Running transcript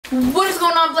What is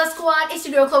going on, Blessed Squad? It's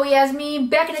your girl Chloe Yasmin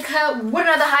back in the cut with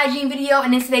another hygiene video.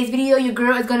 And in today's video, your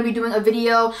girl is going to be doing a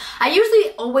video. I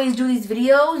usually always do these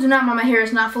videos. Do not mind my hair,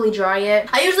 it's not fully dry yet.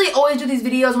 I usually always do these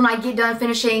videos when I get done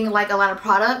finishing like a lot of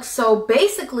products. So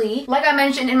basically, like I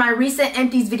mentioned in my recent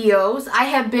Empties videos, I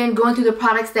have been going through the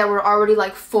products that were already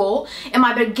like full. In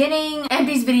my beginning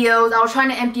Empties videos, I was trying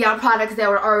to empty out products that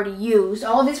were already used.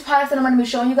 All these products that I'm going to be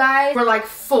showing you guys were like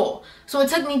full. So it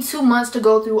took me 2 months to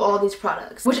go through all these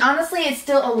products, which honestly is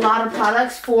still a lot of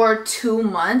products for 2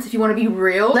 months if you want to be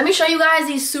real. Let me show you guys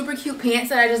these super cute pants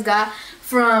that I just got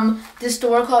from this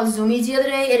store called Zoomies the other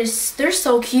day. They're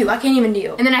so cute, I can't even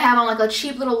deal. And then I have on like a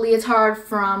cheap little leotard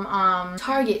from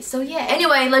Target. So yeah,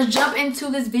 anyway, let's jump into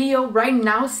this video right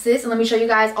now, sis, and let me show you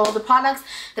guys all the products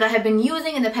that I have been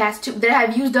using in the past that I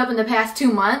have used up in the past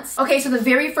 2 months. Okay, so the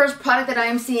very first product that I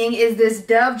am seeing is this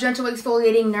Dove Gentle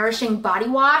Exfoliating Nourishing Body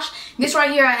Wash. This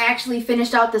right here I actually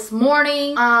finished out this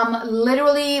morning.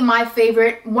 Literally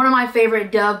one of my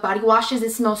favorite Dove body washes.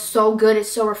 It smells so good,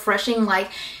 it's so refreshing. Like,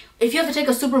 if you have to take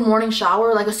a super morning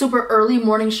shower, like a super early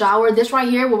morning shower, this right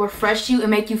here will refresh you and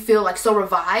make you feel like so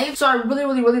revived. So I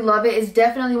really love it. It's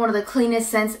definitely one of the cleanest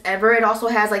scents ever. It also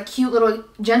has like cute little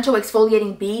gentle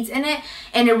exfoliating beads in it,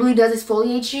 and it really does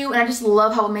exfoliate you, and I just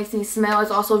love how it makes me smell.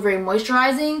 It's also very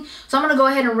moisturizing. So I'm gonna go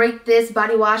ahead and rate this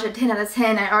body wash a 10 out of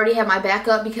 10. I already have my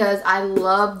backup because I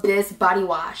love this body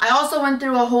wash. I also went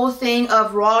through a whole thing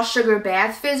of raw sugar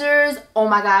bath fizzers. Oh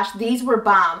my gosh, these were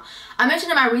bomb. I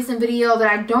mentioned in my recent video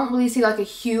that I don't really see like a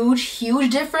huge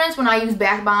difference when I use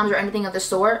bath bombs or anything of the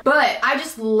sort, but I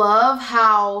just love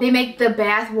how they make the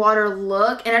bath water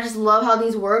look, and I just love how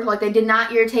these work. Like, they did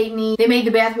not irritate me. They made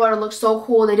the bath water look so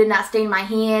cool. They did not stain my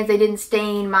hands, they didn't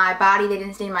stain my body, they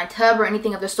didn't stain my tub or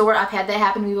anything of the sort. I've had that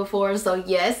happen to me before, so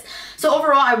yes. So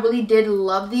overall, I really did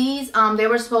love these. They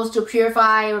were supposed to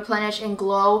purify, replenish, and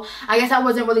glow. I guess I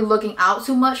wasn't really looking out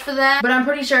too much for that, but I'm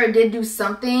pretty sure it did do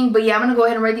something. But yeah, I'm gonna go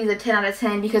ahead and rate these a 10 out of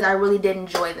 10 because I really did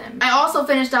enjoy them. I also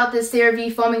finished out this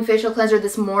CeraVe Foaming Facial Cleanser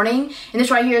this morning, and this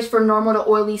right here is for normal to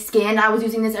oily skin. I was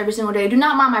using this every single day. Do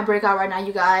not mind my breakout right now,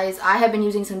 you guys. I have been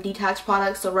using some detox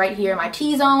products, so right here in my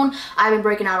T-zone, I've been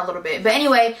breaking out a little bit. But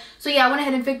anyway, so yeah, I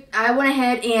went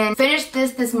ahead and finished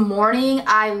this morning.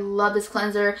 I love this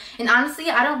cleanser, and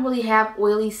honestly, I don't really have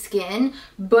oily skin,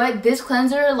 but this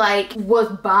cleanser like was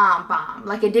bomb.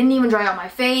 Like, it didn't even dry out my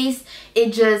face.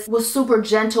 It just was super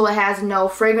gentle. It has no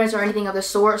fragrance or anything of the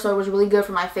sort, so it was really good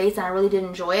for my face, and I really did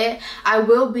enjoy it. I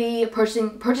will be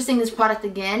purchasing this product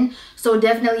again, so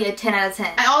definitely a 10 out of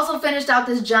 10. I also finished out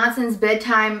this Johnson's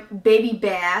Bedtime Baby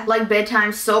Bath, like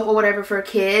bedtime soap or whatever for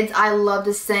kids. I love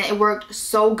this scent. It worked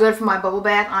so good for my bubble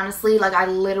bath, honestly. Like, I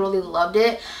literally loved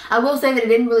it. I will say that it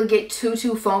didn't really get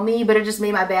too foamy, but it just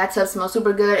made my bathtub smell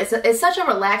super good. It's such a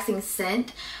relaxing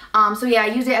scent. So yeah, I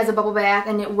used it as a bubble bath,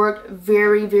 and it worked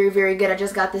very good. I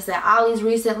just got this at Ollie's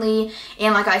recently,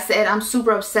 and like I said, I'm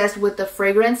super obsessed with the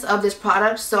fragrance of this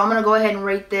product, so I'm gonna go ahead and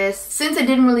rate this. Since it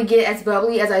didn't really get as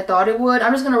bubbly as I thought it would,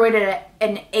 I'm just gonna rate it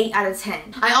an 8 out of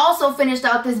 10. I also finished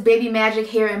out this Baby Magic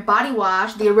Hair and Body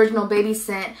Wash, the original baby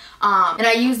scent, and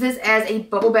I use this as a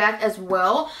bubble bath as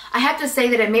well. I have to say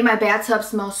that it made my bathtub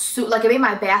smell it made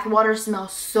my bath water smell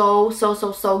so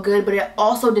good, but it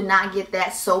also did not get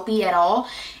that soapy at all.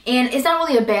 And it's not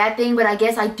really a bad thing, but I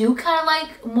guess I do kind of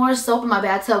like more soap in my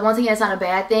bathtub. Once again, it's not a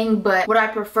bad thing, but would I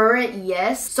prefer it?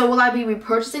 Yes. So will I be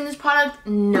repurchasing this product?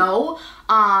 No.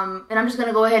 And I'm just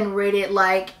gonna go ahead and rate it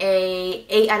like a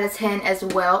 8 out of 10 as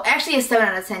well. Actually a 7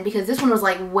 out of 10 because this one was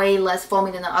like way less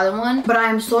foamy than the other one. But I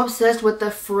am so obsessed with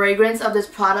the fragrance of this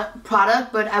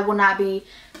product, but I will not be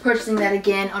purchasing that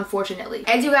again, unfortunately.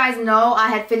 As you guys know, I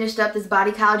had finished up this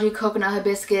Bodycology Coconut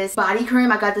Hibiscus body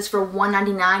cream. I got this for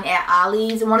 $1.99 at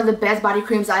Ollie's. One of the best body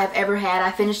creams I have ever had. I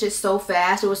finished it so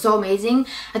fast. It was so amazing.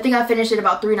 I think I finished it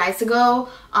about 3 nights ago,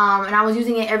 and I was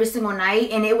using it every single night,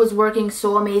 and it was working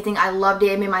so amazing. I loved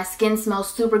it. It made my skin smell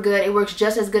super good. It works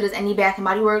just as good as any Bath &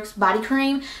 Body Works body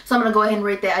cream, so I'm gonna go ahead and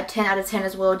rate that a 10 out of 10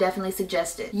 as well. Definitely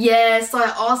suggest it. Yes, so I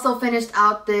also finished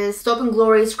out this Soap &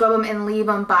 Glory Scrub 'em and Leave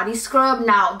 'em body scrub.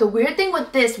 Now, the weird thing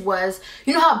with this was,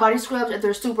 you know how body scrubs, if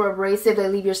they're super abrasive, they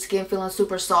leave your skin feeling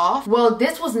super soft? Well,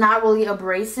 this was not really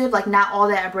abrasive, like not all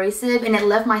that abrasive, and it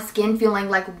left my skin feeling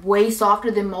like way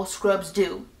softer than most scrubs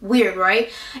do. Weird, right?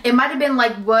 It might have been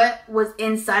like what was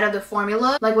inside of the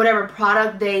formula, like whatever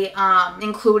product they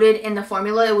included in the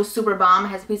formula. It was super bomb. It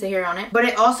has a piece of hair on it, but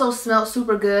it also smelled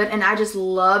super good, and I just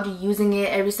loved using it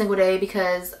every single day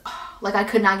because Like, I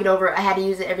could not get over it. I had to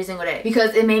use it every single day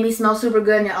because it made me smell super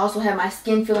good, and it also had my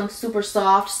skin feeling super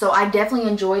soft. So I definitely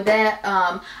enjoyed that.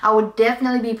 I would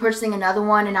definitely be purchasing another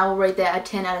one, and I will rate that a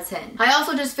 10 out of 10. I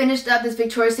also just finished up this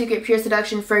Victoria's Secret Pure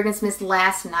Seduction fragrance mist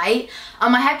last night.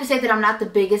 I have to say that I'm not the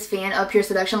biggest fan of Pure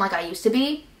Seduction like I used to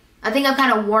be. I think I've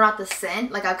kind of worn out the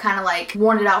scent. Like, I've kind of like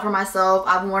worn it out for myself.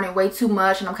 I've worn it way too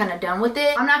much, and I'm kind of done with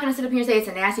it. I'm not going to sit up here and say it's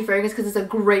a nasty fragrance because it's a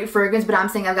great fragrance, but I'm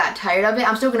saying I've got tired of it.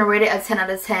 I'm still going to rate it a 10 out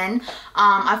of 10.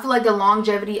 I feel like the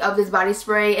longevity of this body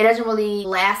spray, it doesn't really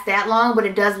last that long, but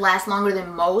it does last longer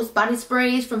than most body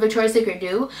sprays from Victoria's Secret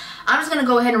do. I'm just going to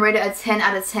go ahead and rate it a 10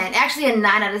 out of 10. Actually, a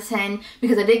 9 out of 10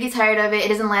 because I did get tired of it. It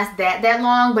doesn't last that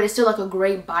long, but it's still like a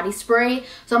great body spray.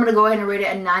 So I'm going to go ahead and rate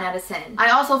it a 9 out of 10. I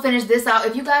also finished this out.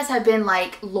 If you guys have been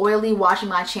like loyally watching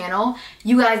my channel,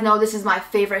 you guys know this is my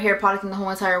favorite hair product in the whole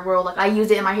entire world. Like, I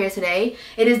used it in my hair today.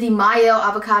 It is the Mael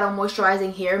Avocado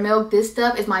Moisturizing Hair Milk. This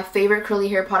stuff is my favorite curly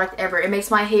hair product ever. It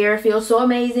makes my hair feel so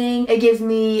amazing. It gives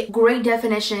me great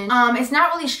definition. It's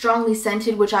not really strongly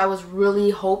scented, which I was really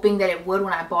hoping that it would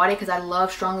when I bought it because I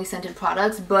love strongly scented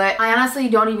products, but I honestly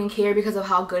don't even care because of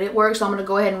how good it works. So I'm gonna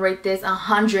go ahead and rate this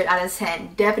 100 out of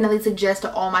 10. Definitely suggest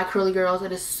to all my curly girls.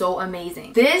 It is so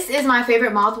amazing. This is my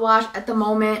favorite mouthwash at the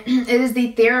moment. It is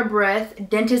the TheraBreath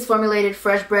Dentist Formulated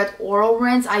Fresh Breath Oral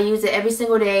Rinse. I use it every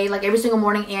single day, like every single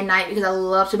morning and night, because I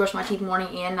love to brush my teeth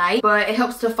morning and night. But it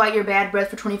helps to fight your bad breath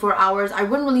for 24 hours. I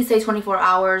wouldn't really say 24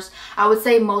 hours. I would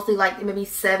say mostly like maybe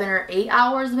 7 or 8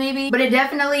 hours maybe. But it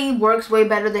definitely works way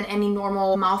better than any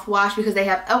normal mouthwash because they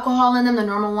have alcohol in them. The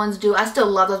normal ones do. I still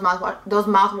love those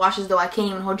mouthwashes though. I can't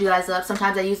even hold you guys up.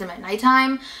 Sometimes I use them at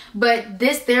nighttime. But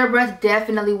this TheraBreath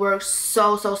definitely works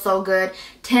so good.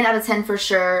 10 out of 10 for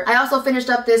sure. I also finished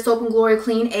up this Soap & Glory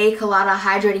Clean A Colada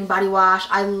Hydrating Body Wash.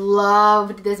 I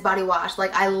loved this body wash.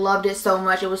 Like, I loved it so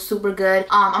much. It was super good.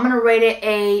 I'm gonna rate it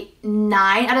a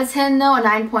 9 out of 10 though, a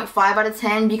 9.5 out of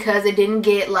 10 because it didn't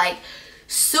get like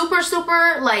super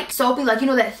like soapy, like, you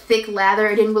know, that thick lather.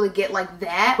 It didn't really get like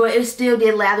that, but it still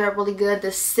did lather up really good.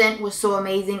 The scent was so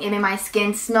amazing. It made my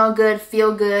skin smell good,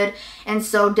 feel good, and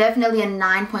so definitely a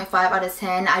 9.5 out of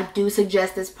 10. I do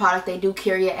suggest this product. They do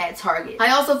carry it at Target.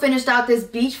 I also finished out this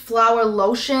Beach Flower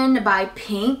Lotion by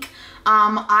Pink.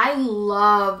 I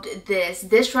loved this.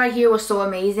 This right here was so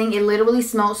amazing. It literally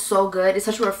smells so good. It's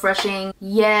such a refreshing,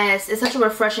 yes, it's such a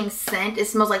refreshing scent. It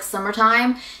smells like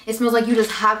summertime. It smells like you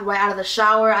just hopped right out of the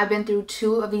shower. I've been through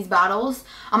 2 of these bottles.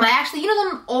 I actually, you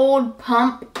know them old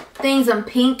pump things,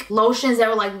 pink lotions that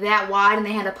were like that wide and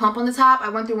they had a pump on the top? I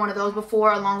went through one of those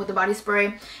before along with the body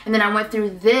spray, and then I went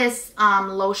through this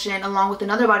lotion along with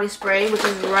another body spray, which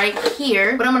is right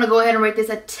here. But I'm gonna go ahead and rate this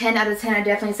a 10 out of 10. I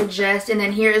definitely suggest. And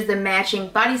then here is the matching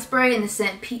body spray in the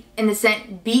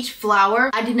scent Beach Flower.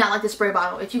 I did not like the spray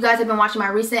bottle. If you guys have been watching my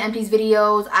recent Empties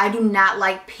videos, I do not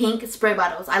like pink spray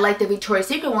bottles. I like the Victoria's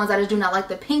Secret ones. I just do not like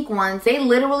the pink ones. They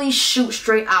literally shoot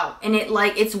straight out, and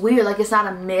it's weird. Like, it's not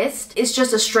a mist, it's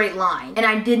just a straight line, and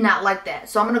I did not like that.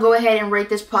 So I'm gonna go ahead and rate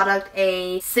this product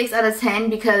a 6 out of 10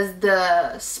 because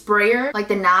the sprayer, like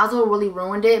the nozzle, really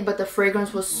ruined it, but the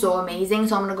fragrance was so amazing.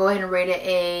 So I'm gonna go ahead and rate it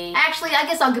a, actually I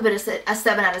guess I'll give it a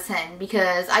 7 out of 10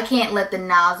 because I can't let the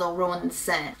nozzle ruin the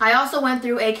scent. I also went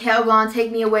through a Calgon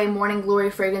Take Me Away Morning Glory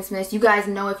Fragrance Mist. You guys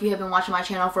know, if you have been watching my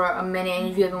channel for a minute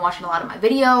and if you have been watching a lot of my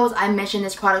videos, I mention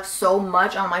this product so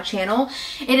much on my channel.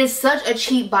 It is such a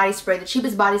cheap body spray, the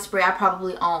cheapest body spray I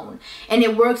probably own, and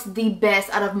it works the best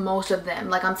out of most of them.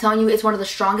 Like, I'm telling you, it's one of the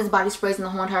strongest body sprays in the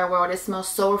whole entire world. It smells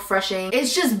so refreshing.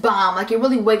 It's just bomb. Like, it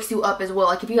really wakes you up as well.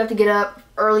 Like, if you have to get up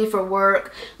early for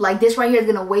work, like, this right here is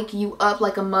gonna wake you up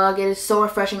like a mug. It is so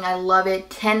refreshing. I love it.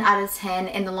 10 out of 10,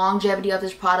 and the longevity of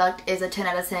this product is a 10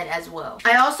 out of 10 as well.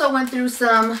 I also went through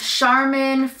some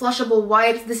Charmin flushable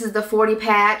wipes. This is the 40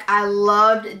 pack. I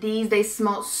loved these. They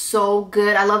smelled so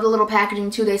good. I love the little packaging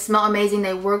too. They smell amazing.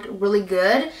 They worked really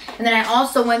good. And then I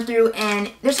also went through, and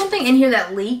there's something in here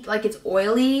that leaked, like it's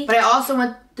oily, but I also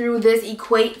went through this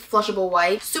Equate flushable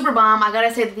wipe. Super bomb. I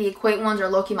gotta say that the Equate ones are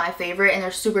low-key my favorite, and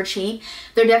they're super cheap.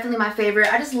 They're definitely my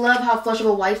favorite. I just love how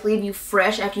flushable wipes leave you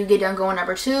fresh after you get done going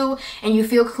number 2, and you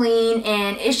feel clean,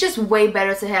 and it's just way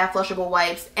better to have flushable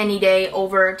wipes any day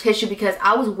over tissue, because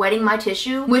I was wetting my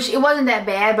tissue, which it wasn't that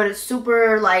bad, but it's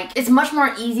super, like, it's much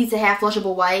more easy to have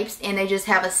flushable wipes, and they just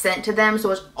have a scent to them,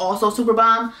 so it's also super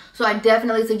bomb. So so I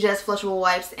definitely suggest flushable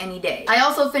wipes any day. I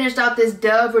also finished out this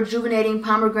Dove Rejuvenating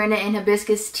Pomegranate and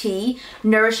Hibiscus Tea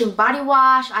Nourishing Body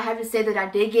Wash. I have to say that I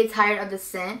did get tired of the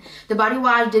scent. The body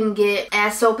wash didn't get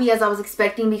as soapy as I was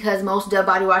expecting because most Dove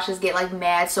body washes get like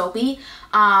mad soapy.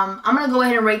 I'm gonna go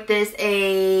ahead and rate this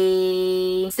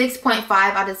a 6.5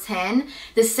 out of 10.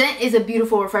 The scent is a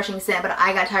beautiful, refreshing scent, but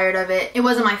I got tired of it. It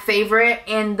wasn't my favorite,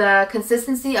 and the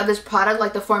consistency of this product,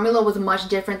 like the formula, was much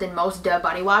different than most Dove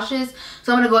body washes.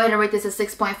 So I'm gonna go ahead and rate this a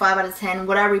 6.5 out of 10.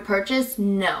 Would I repurchase?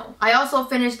 No. I also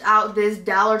finished out this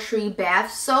Dollar Tree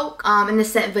bath soak in the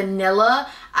scent Vanilla.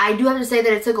 I do have to say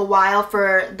that it took a while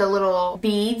for the little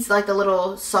beads, like the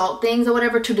little salt things or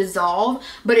whatever, to dissolve,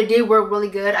 but it did work really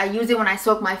good. I use it when I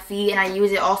soak my feet, and I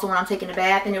use it also when I'm taking a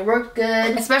bath, and it worked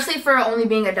good, especially for only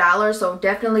being $1, so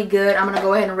definitely good. I'm gonna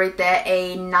go ahead and rate that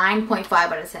a 9.5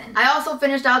 out of 10. I also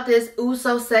finished out this Ooh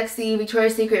So Sexy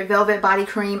Victoria's Secret Velvet Body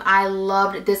Cream. I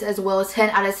loved this as well. 10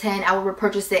 out of 10. I would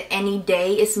repurchase it any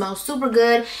day. It smells super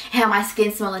good. It had my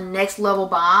skin smelling next level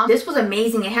bomb. This was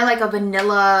amazing. It had like a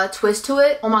vanilla twist to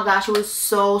it. Oh my gosh, it was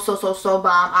so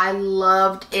bomb. I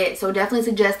loved it. So definitely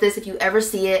suggest this if you ever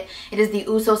see it. It is the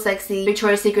Ooh So Sexy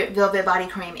Victoria's Secret Velvet Body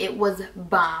Cream. It was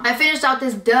bomb. I finished out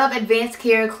this Dove Advanced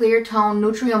Care Clear Tone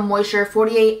Nutrient Moisture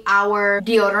 48-hour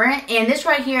deodorant, and this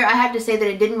right here, I have to say that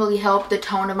it didn't really help the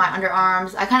tone of my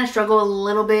underarms. I kind of struggle a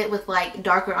little bit with like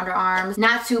darker underarms.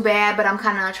 Not too bad, but I'm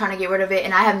kind of trying to get rid of it,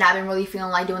 and I have not been really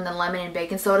feeling like doing the lemon and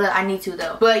baking soda. I need to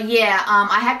though. But yeah,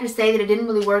 I have to say that it didn't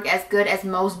really work as good as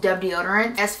most Dove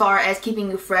deodorant as far as keeping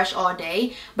you fresh all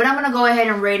day. But I'm gonna go ahead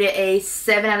and rate it a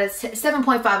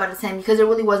 7.5 out of 10 because it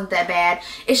really wasn't that bad.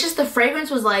 It's just the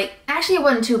fragrance was like, actually it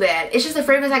wasn't too bad. It's just the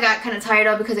fragrance I got kind of tired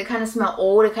of because it kind of smelled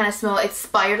old. It kind of smelled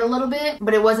expired a little bit,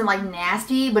 but it wasn't like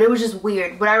nasty, but it was just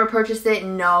weird. Would I repurchase it?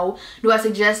 No. Do I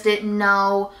suggest it?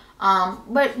 No.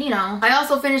 But you know, I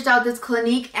also finished out this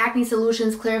Clinique Acne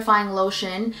Solutions Clarifying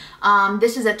Lotion.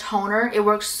 This is a toner. It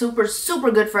works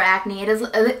super good for acne. It is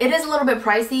a little bit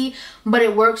pricey, but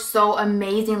it works so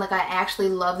amazing. Like, I actually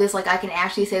love this. Like, I can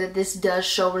actually say that this does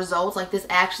show results. Like, this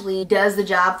actually does the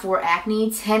job for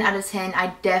acne. 10 out of 10.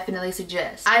 I definitely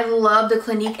suggest. I love the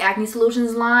Clinique Acne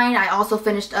Solutions line. I also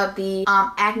finished up the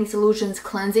Acne Solutions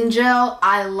Cleansing Gel.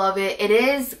 I love it. It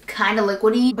is kind of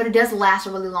liquidy, but it does last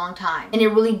a really long time, and it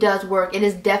really does work. It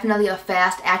is definitely a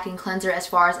fast acting cleanser as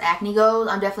far as acne goes.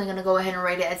 I'm definitely going to go ahead and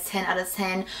rate it at 10 out of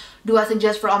 10. Do I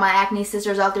suggest for all my acne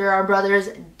sisters out there, our brothers?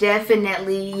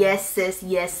 Definitely. Yes sis,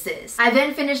 yes sis. I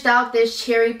then finished out this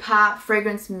Cherry Pop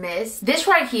Fragrance Mist. This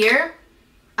right here,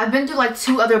 I've been through like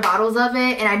 2 other bottles of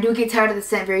it, and I do get tired of the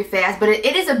scent very fast, but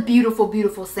it is a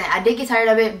beautiful scent. I did get tired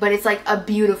of it, but it's like a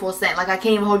beautiful scent. Like, I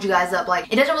can't even hold you guys up.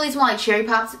 Like, it doesn't really smell like cherry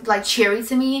pops, like cherry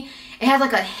to me. It has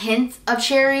like a hint of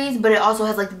cherries, but it also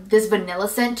has like this vanilla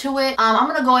scent to it. I'm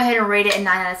gonna go ahead and rate it a 9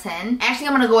 out of 10. Actually,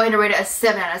 I'm gonna go ahead and rate it a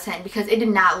 7 out of 10 because it did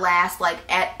not last like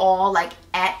at all. Like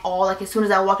as soon as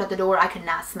I walked out the door, I could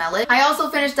not smell it. I also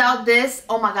finished out this,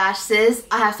 oh my gosh sis,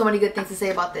 I have so many good things to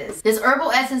say about this. This Herbal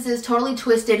Essences Totally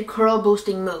Twisted Curl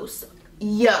Boosting Mousse.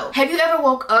 Yo, have you ever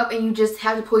woke up and you just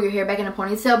have to pull your hair back in a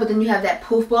ponytail, but then you have that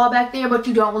poof ball back there, but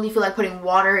you don't really feel like putting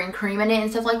water and cream in it and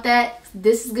stuff like that?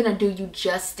 This is gonna do you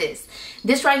justice.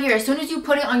 This right here, as soon as you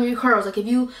put it on your curls, like if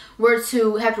you were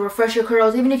to have to refresh your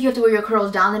curls, even if you have to wear your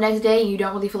curls down the next day and you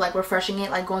don't really feel like refreshing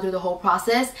it, like going through the whole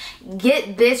process,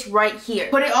 get this right here.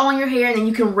 Put it all on your hair and then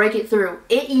you can rake it through.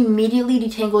 It immediately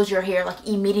detangles your hair, like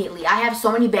immediately. I have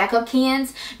so many backup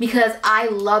cans because I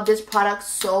love this product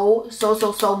so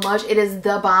much. It is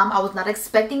the bomb. I was not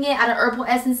expecting it out of Herbal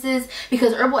Essences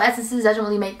because Herbal Essences doesn't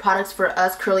really make products for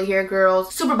us curly hair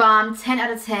girls. Super bomb. 10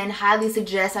 out of 10. Highly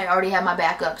suggest. I already have my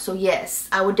backup, so yes,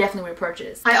 I would definitely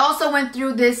repurchase. I also went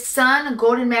through this Sun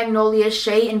Golden Magnolia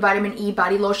Shea and Vitamin E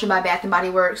Body Lotion by Bath & Body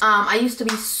Works. I used to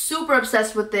be super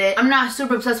obsessed with it. I'm not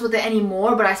super obsessed with it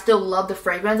anymore, but I still love the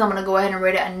fragrance. I'm gonna go ahead and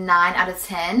rate it a 9 out of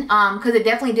 10 because it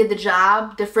definitely did the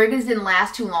job. The fragrance didn't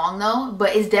last too long though,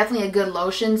 but it's definitely a good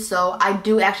lotion, so I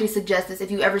do actually suggest this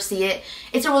if you ever see it.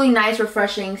 It's a really nice,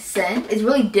 refreshing scent. It's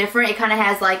really different. It kind of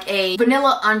has like a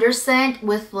vanilla under scent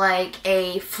with like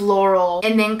a floral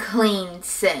and then clean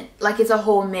scent. Like, it's a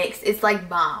whole mix. It's like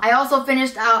bomb. I also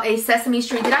finished out a Sesame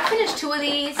Street. Did I finish 2 of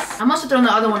these? I must have thrown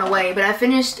the other one away, but I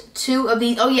finished 2 of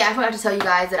these. Oh yeah, I forgot to tell you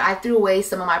guys that I threw away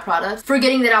some of my products,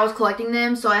 forgetting that I was collecting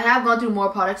them. So I have gone through more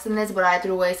products than this, but I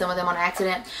threw away some of them on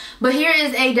accident. But here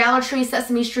is a Dollar Tree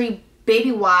Sesame Street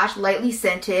baby wash, lightly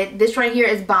scented. This right here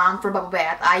is bomb for bubble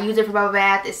bath. I use it for bubble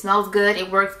bath. It smells good.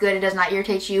 It works good. It does not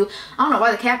irritate you. I don't know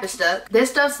why the cap is stuck.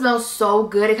 This stuff smells so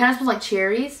good. It kind of smells like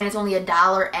cherries, and it's only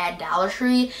 $1 at Dollar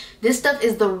Tree. This stuff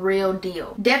is the real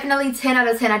deal. Definitely 10 out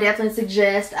of 10. I definitely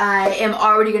suggest. I am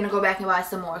already going to go back and buy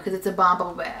some more because it's a bomb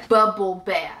bubble bath. Bubble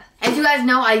bath. As you guys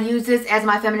know, I use this as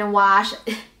my feminine wash.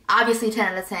 Obviously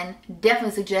 10 out of 10.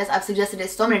 Definitely suggest. I've suggested it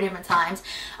so many different times.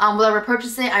 Will I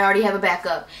repurchase it? I already have a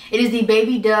backup. It is the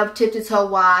Baby Dove Tip to Toe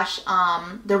Wash,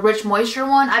 the Rich Moisture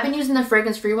one. I've been using the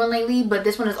fragrance free one lately, but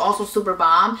this one is also super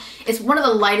bomb. It's one of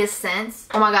the lightest scents.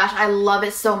 Oh my gosh, I love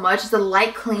it so much. It's a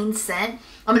light, clean scent.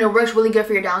 It works really good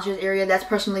for your downstairs area. That's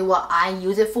personally what I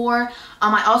use it for.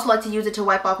 I also like to use it to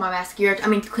wipe off my mascara.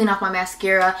 To clean off my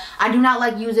mascara. I do not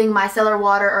like using micellar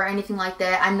water or anything like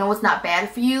that. I know it's not bad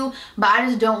for you, but I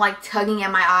just don't like tugging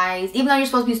at my eyes. Even though you're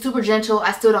supposed to be super gentle,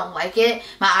 I still don't like it.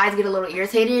 My eyes get a little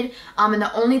irritated. And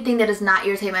the only thing that does not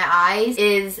irritate my eyes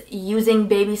is using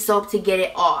baby soap to get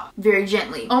it off very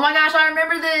gently. Oh my gosh, I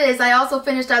remember this. I also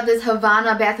finished out this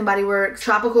Havana Bath & Body Works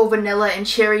Tropical Vanilla and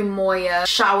Cherry Moya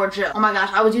Shower Gel. Oh my gosh,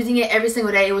 I was using it every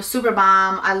single day. It was super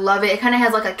bomb. I love it. It kind of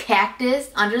has like a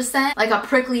cactus under scent, like a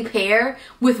prickly pear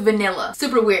with vanilla.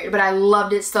 Super weird, but I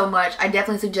loved it so much. I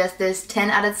definitely suggest this.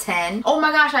 10 out of 10. Oh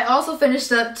my gosh, I also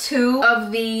finished up 2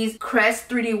 of these Crest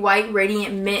 3D White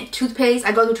Radiant Mint toothpaste.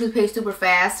 I go through toothpaste super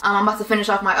fast. I'm about to finish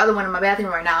off my other one in my bathroom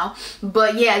right now.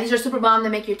 But yeah, these are super bomb. They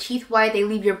make your teeth white. They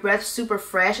leave your breath super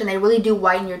fresh, and they really do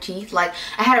whiten your teeth. Like,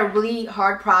 I had a really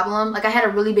hard problem. Like, I had a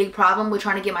really big problem with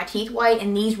trying to get my teeth white,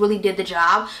 and these really did the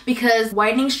job. Because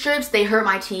whitening strips, they hurt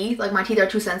my teeth. Like, my teeth are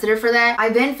too sensitive for that. I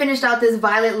then finished out this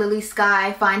Violet Lily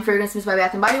Sky Fine Fragrance Mist by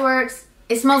Bath & Body Works.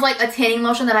 It smells like a tanning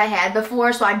lotion that I had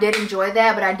before, so I did enjoy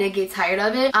that, but I did get tired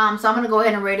of it. So I'm going to go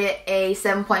ahead and rate it a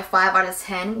 7.5 out of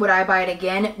 10. Would I buy it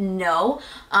again? No.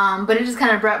 But it just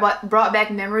kind of brought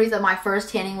back memories of my first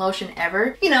tanning lotion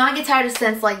ever. You know, I get tired of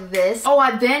scents like this. Oh,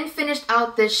 I then finished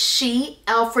out this She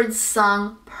Alfred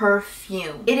Sung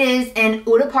perfume. It is an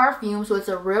Eau de Parfum, so it's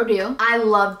a real deal. I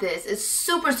love this. It's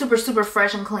super, super, super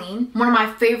fresh and clean. One of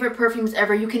my favorite perfumes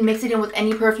ever. You can mix it in with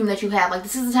any perfume that you have. Like,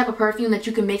 this is the type of perfume that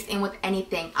you can mix in with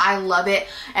anything. I love it.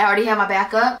 I already have my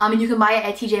backup. And you can buy it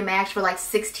at TJ Maxx for like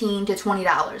 $16 to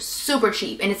 $20. Super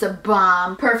cheap, and it's a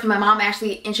bomb perfume. My mom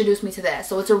actually introduced me to that,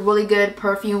 so it's a really good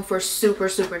perfume for super,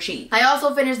 super cheap. I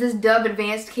also finished this Dove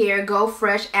Advanced Care Go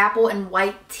Fresh Apple and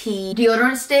White Tea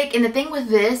deodorant stick, and the thing with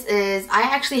this is I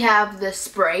actually have the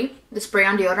spray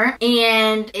on deodorant,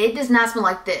 and it does not smell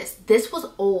like this. This was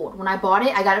old. When I bought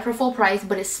it, I got it for full price,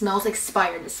 but it smells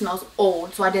expired. It smells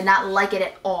old, so I did not like it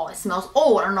at all. It smells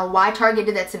old. I don't know why Target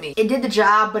did that to me. It did the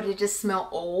job, but it just smelled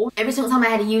old. Every single time I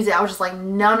had to use it, I was just like,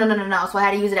 no, no, no, no, no. So I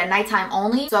had to use it at nighttime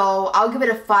only. So I'll give it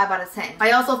a 5 out of 10.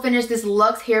 I also finished this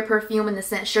Luxe hair perfume in the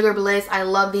scent Sugar Bliss. I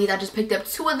love these. I just picked up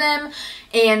 2 of them,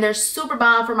 and they're super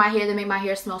bomb for my hair. They make my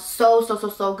hair smell so, so, so,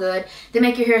 so good. They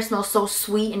make your hair smell so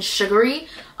sweet and sugary.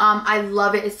 I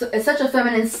love it. It's such a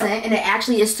feminine scent, and it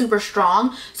actually is super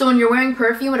strong. So when you're wearing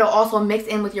perfume, it'll also mix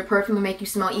in with your perfume and make you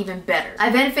smell even better. I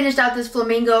then finished out this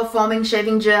Flamingo Foaming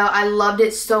Shaving Gel. I loved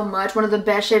it so much. One of the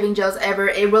best shaving gels ever.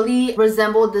 It really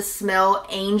resembled the smell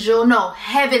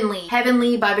Heavenly.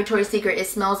 Heavenly by Victoria's Secret. It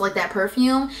smells like that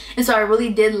perfume, and so I really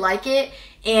did like it.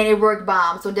 And it worked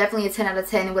bomb. So definitely a 10 out of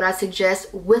 10. Would I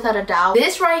suggest without a doubt.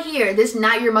 This right here, this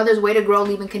Not Your Mother's Way to Grow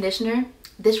leave-in conditioner,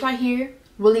 this right here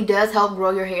really does help grow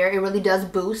your hair. It really does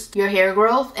boost your hair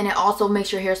growth, and it also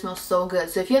makes your hair smell so good.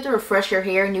 So if you have to refresh your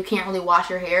hair and you can't really wash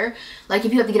your hair, like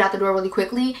if you have to get out the door really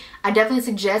quickly, I definitely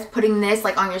suggest putting this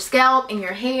like on your scalp, in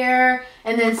your hair,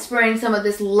 and then spraying some of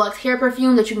this Luxe hair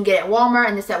perfume that you can get at Walmart,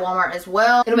 and this at Walmart as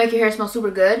well. It'll make your hair smell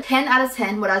super good. 10 out of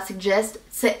 10 would I suggest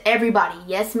to everybody.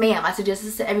 Yes ma'am, I suggest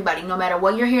this to everybody, no matter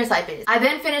what your hair type is. I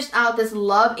then finished out this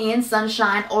Love and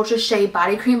Sunshine Ultra Shea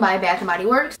Body Cream by Bath & Body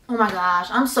Works. Oh my gosh,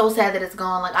 I'm so sad that it's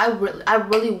gone. Like, I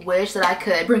really wish that I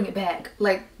could bring it back,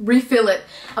 like refill it.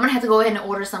 I'm gonna have to go ahead and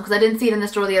order some because I didn't see it in the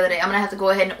store the other day. I'm gonna have to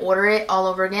go ahead and order it all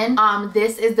over again.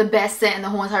 This is the best scent in the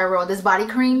whole entire world. This body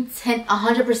cream,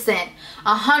 100%,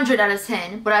 100 out of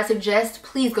 10. But I suggest,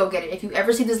 please go get it. If you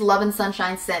ever see this Love and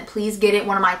Sunshine scent, please get it.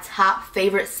 One of my top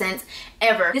favorite scents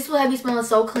ever. This will have you smelling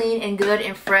so clean and good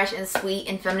and fresh and sweet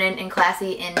and feminine and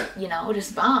classy and, you know,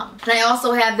 just bomb. And I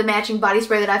also have the matching body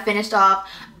spray that I finished off.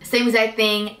 Same exact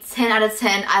thing, 10 out of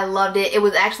 10. I loved it. It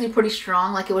was actually pretty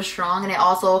strong, like it was strong, and it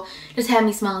also just had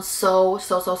me smelling so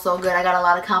good. I got a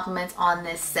lot of compliments on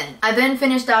this scent. I then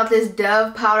finished out this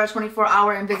Dove Powder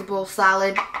 24-Hour Invisible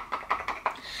Solid.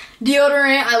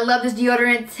 Deodorant. I love this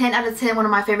deodorant. 10 out of 10. One of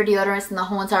my favorite deodorants in the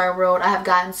whole entire world. I have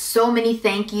gotten so many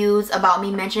thank yous about me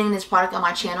mentioning this product on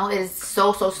my channel. It is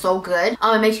so good.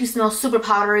 It makes you smell super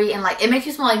powdery, and like it makes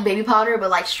you smell like baby powder, but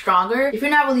like stronger. If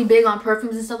you're not really big on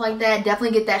perfumes and stuff like that,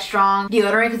 definitely get that strong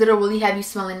deodorant because it'll really have you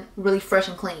smelling really fresh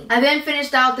and clean. I then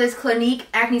finished out this Clinique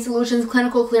Acne Solutions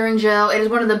Clinical Clearing Gel. It is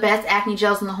one of the best acne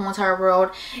gels in the whole entire world.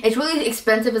 It's really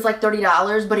expensive. It's like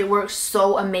 $30, but it works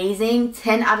so amazing.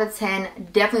 10 out of 10.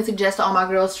 Definitely suggest to all my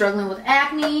girls struggling with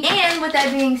acne. And with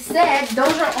that being said,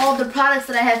 those are all the products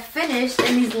that I have finished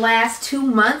in these last 2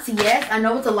 months. Yes, I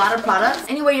know it's a lot of products.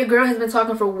 Anyway, your girl has been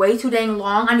talking for way too dang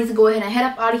long. I need to go ahead and head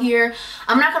up out of here.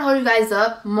 I'm not gonna hold you guys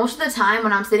up. Most of the time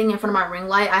when I'm sitting in front of my ring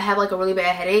light, I have like a really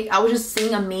bad headache. I was just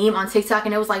seeing a meme on TikTok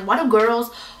and it was like, why do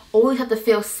girls always have to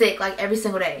feel sick like every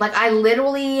single day? Like I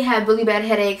literally have really bad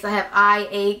headaches. I have eye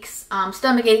aches,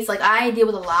 stomach aches. Like I deal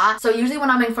with a lot. So usually when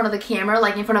I'm in front of the camera,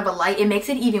 like in front of a light, it makes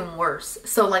it even worse.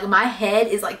 So like my head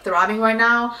is like throbbing right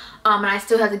now. And I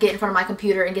still have to get in front of my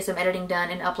computer and get some editing done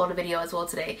and upload a video as well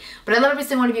today. But I love every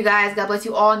single one of you guys. God bless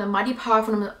you all in the mighty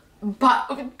powerful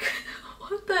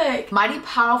what the heck? Mighty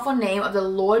powerful name of the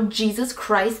Lord Jesus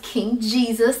Christ, King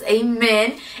Jesus.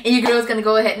 Amen. And your girl's gonna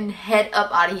go ahead and head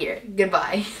up out of here.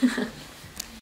 Goodbye.